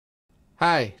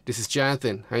Hi, this is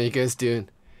Jonathan. How you guys doing?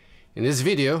 In this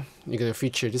video, you're going to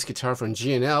feature this guitar from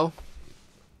G&L.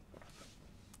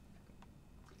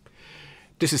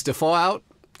 This is the Fallout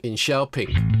in shell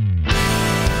pink.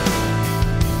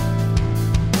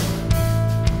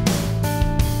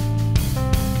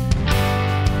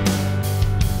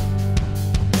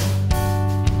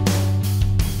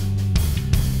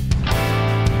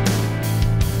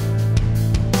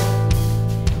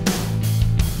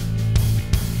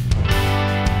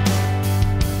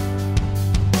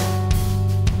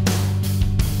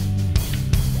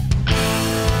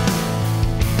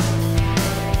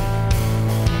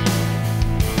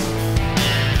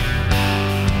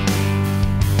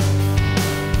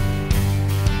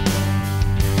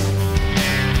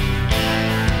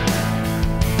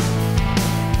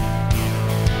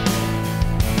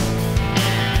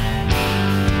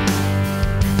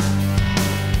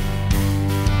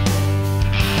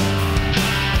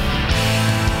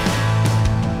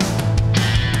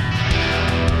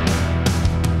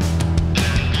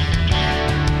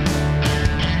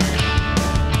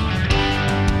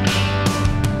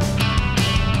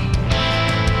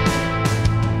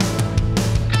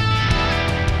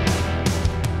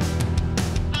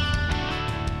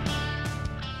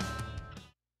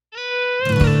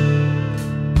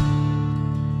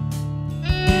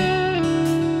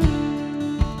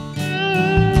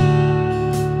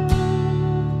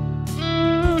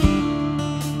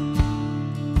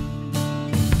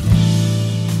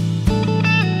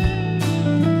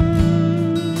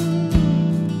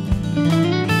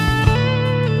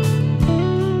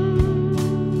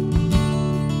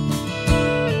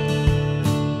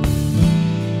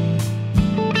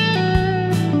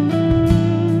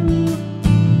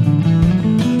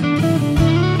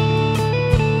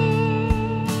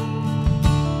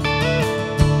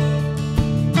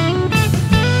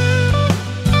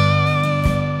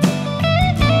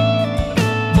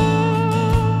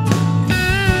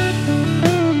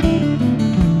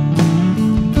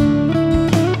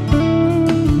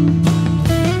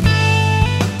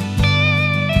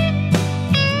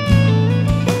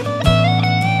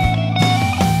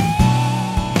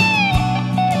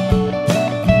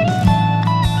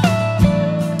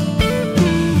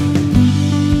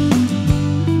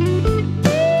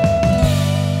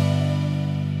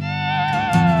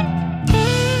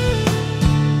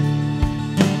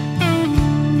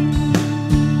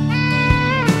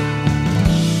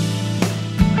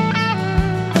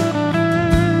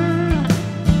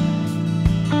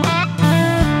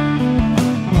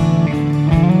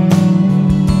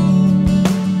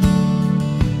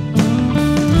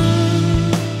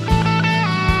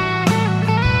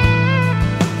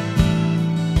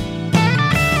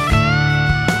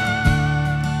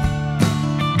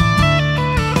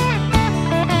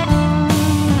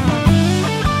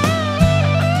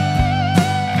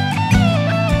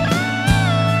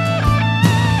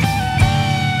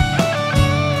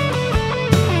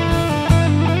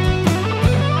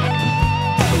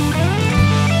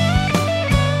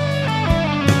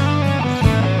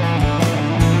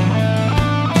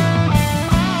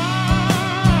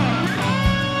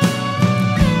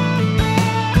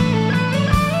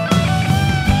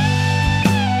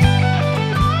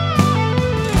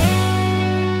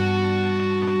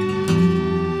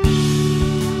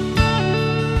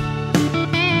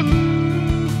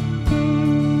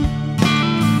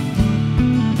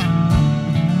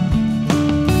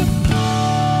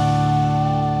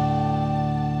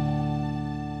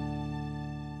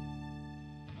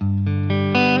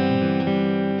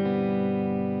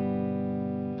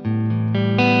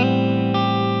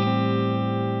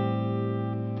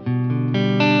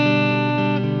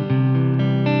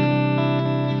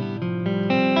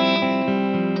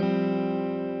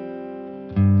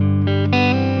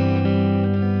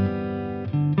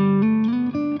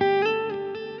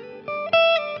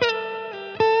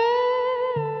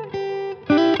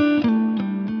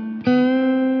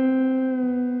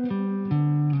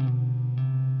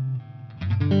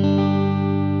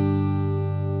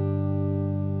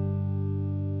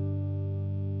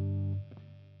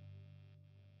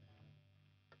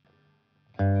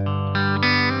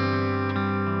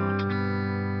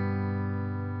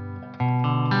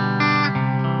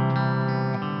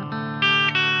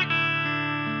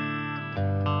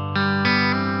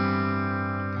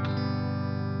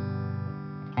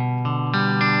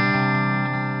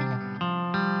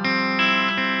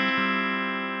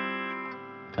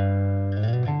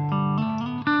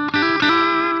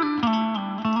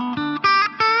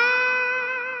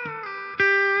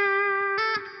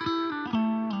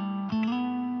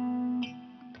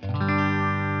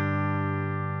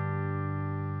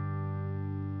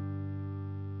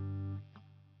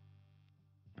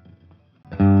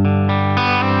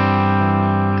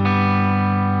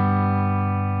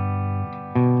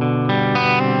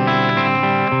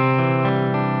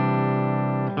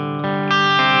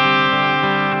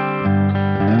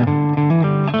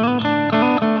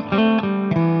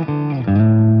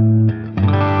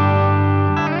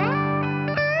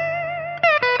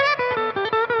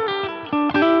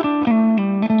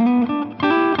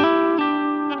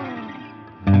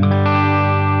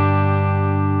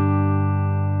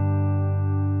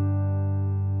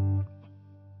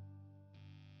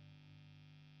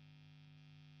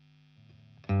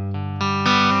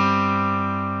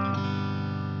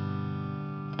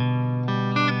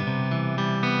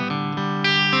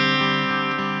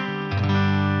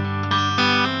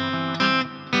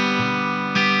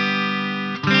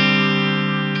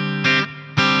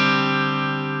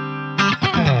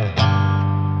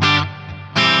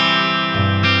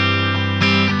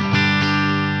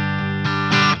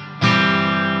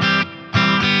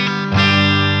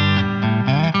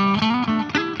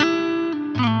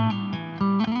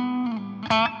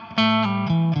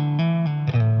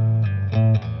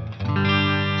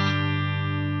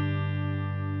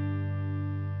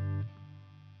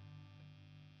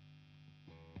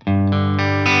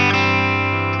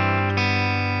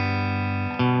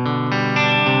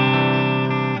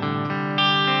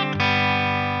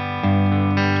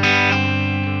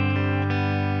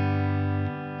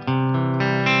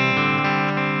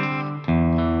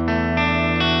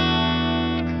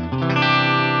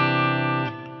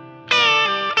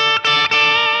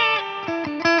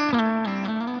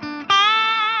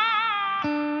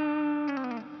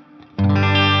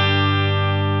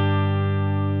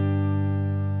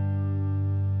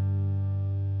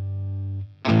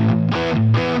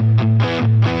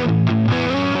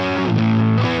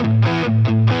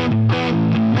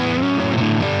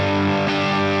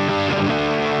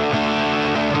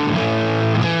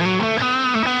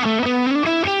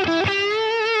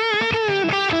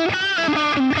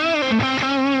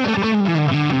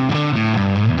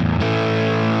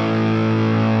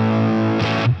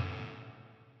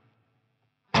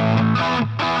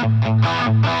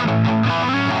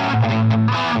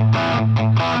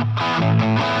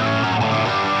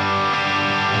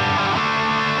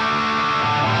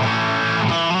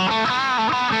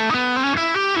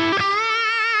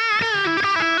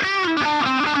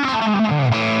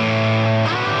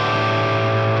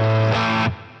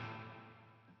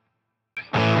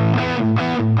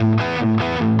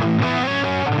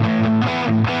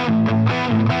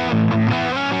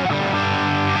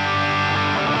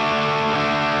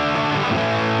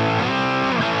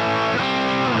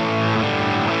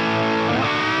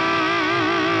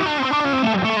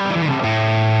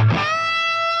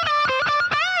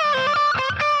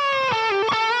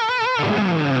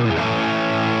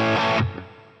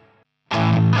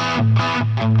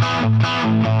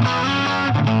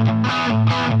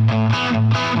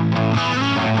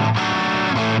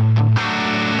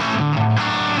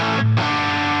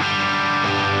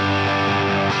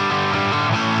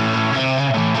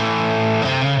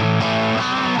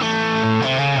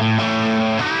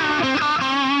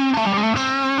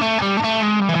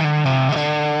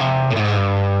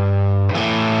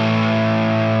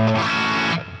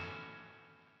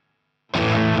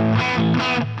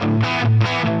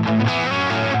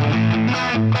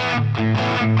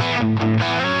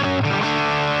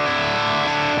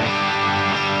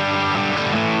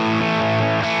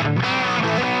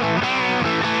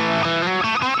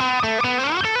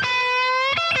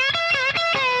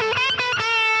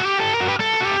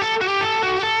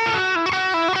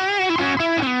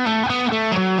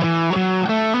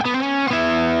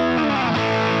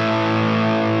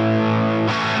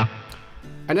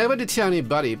 I never did tell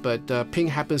anybody, but pink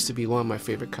happens to be one of my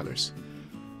favorite colors.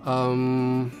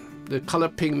 The color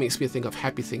pink makes me think of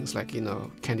happy things like, you know,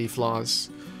 candy floss,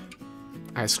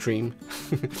 ice cream.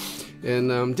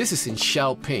 And this is in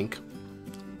shell pink.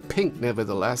 Pink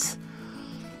nevertheless.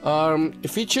 It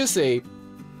features a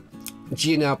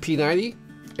G&L P90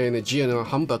 and a G&L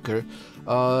humbucker.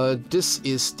 This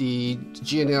is the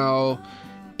G&L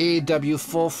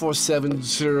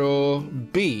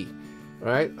AW4470B,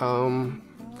 right?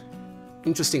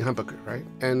 Interesting humbucker, right?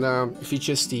 And it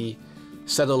features the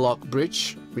saddle lock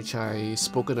bridge, which I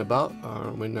spoken about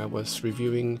when I was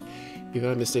reviewing, if I'm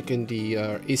not mistaken, the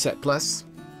ASAT Plus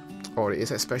or the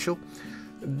ASAT Special.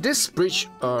 This bridge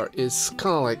is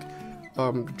kind of like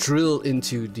drilled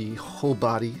into the whole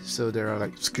body, so there are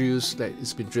like screws that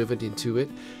has been driven into it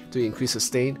to increase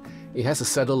sustain. It has a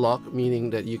saddle lock,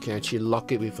 meaning that you can actually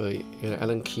lock it with an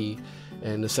Allen key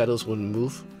and the saddles won't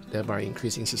move, thereby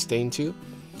increasing sustain too.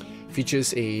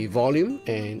 Features a volume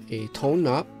and a tone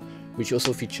knob, which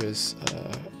also features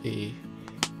a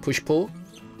push-pull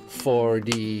for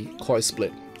the coil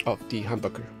split of the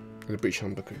humbucker, the bridge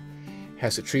humbucker.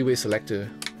 Has a three-way selector,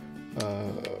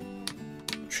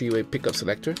 three-way pickup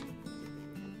selector.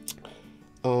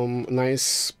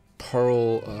 Nice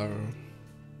pearl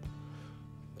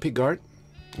pick guard.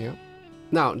 Yeah.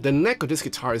 Now the neck of this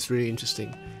guitar is really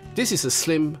interesting. This is a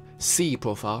slim C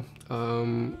profile,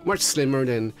 much slimmer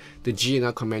than the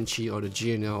G&L Comanche or the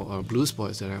G&L Blues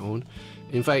Boys that I own.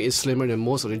 In fact, it's slimmer than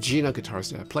most of the G&L guitars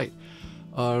that I played.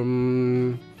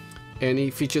 And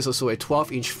it features also a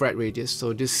 12-inch fret radius,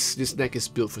 so this neck is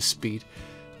built for speed,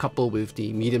 coupled with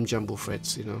the medium jumbo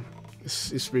frets. You know,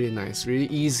 it's really nice, really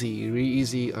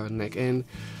easy neck. And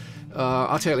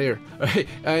I'll tell you later. Right?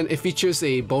 And it features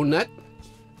a bone nut,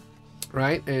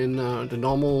 right? And the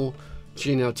normal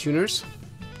G&L tuners.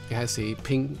 It has a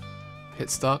pink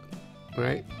headstock,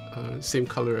 right? Same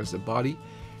color as the body.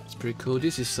 It's pretty cool.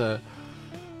 This is a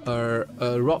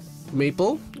rock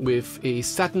maple with a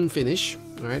satin finish,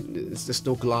 right? There's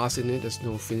no glass in it. There's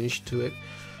no finish to it,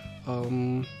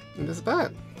 and that's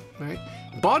bad, right?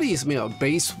 Body is made of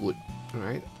basswood,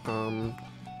 right?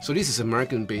 So this is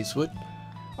American basswood.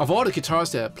 Of all the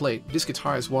guitars that I played, this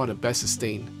guitar is one of the best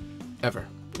sustained ever,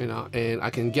 you know. And I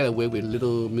can get away with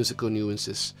little musical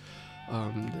nuances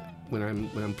when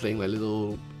I'm playing like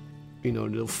little, you know,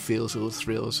 little feels, little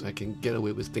thrills. I can get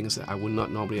away with things that I would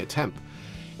not normally attempt.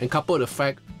 And coupled with the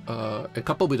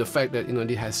fact that, you know,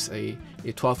 it has a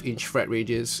 12-inch fret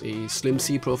radius, a slim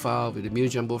C profile with the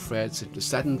medium jumbo frets, and the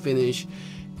satin finish,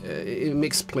 it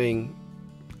makes playing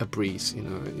a breeze. You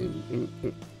know,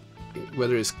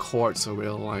 whether it's chords or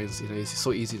rail lines, you know, it's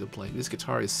so easy to play. This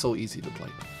guitar is so easy to play,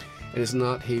 and it's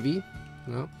not heavy.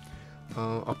 You know,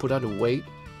 I'll put out the weight,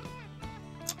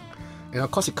 and of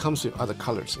course it comes with other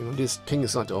colors. You know, this pink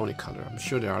is not the only color. I'm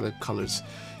sure there are other colors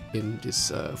in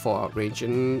this Fallout range,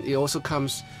 and it also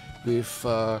comes with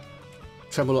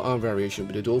tremolo arm variation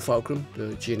with the dual fulcrum,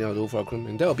 the G&L dual fulcrum,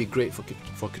 and that will be great for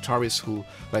guitarists who,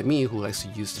 like me, who likes to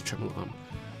use the tremolo arm.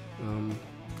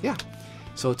 Yeah.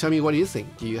 So tell me, what do you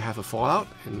think? Do you have a Fallout,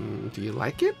 and do you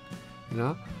like it? You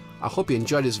know, I hope you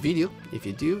enjoyed this video. If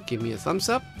you do, give me a thumbs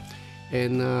up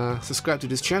and subscribe to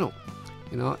this channel.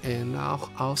 You know, and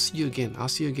I'll see you again. I'll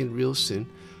see you again real soon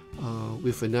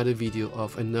with another video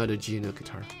of another G&L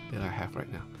guitar that I have right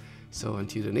now. So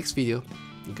until the next video,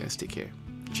 you guys take care.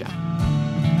 Ciao.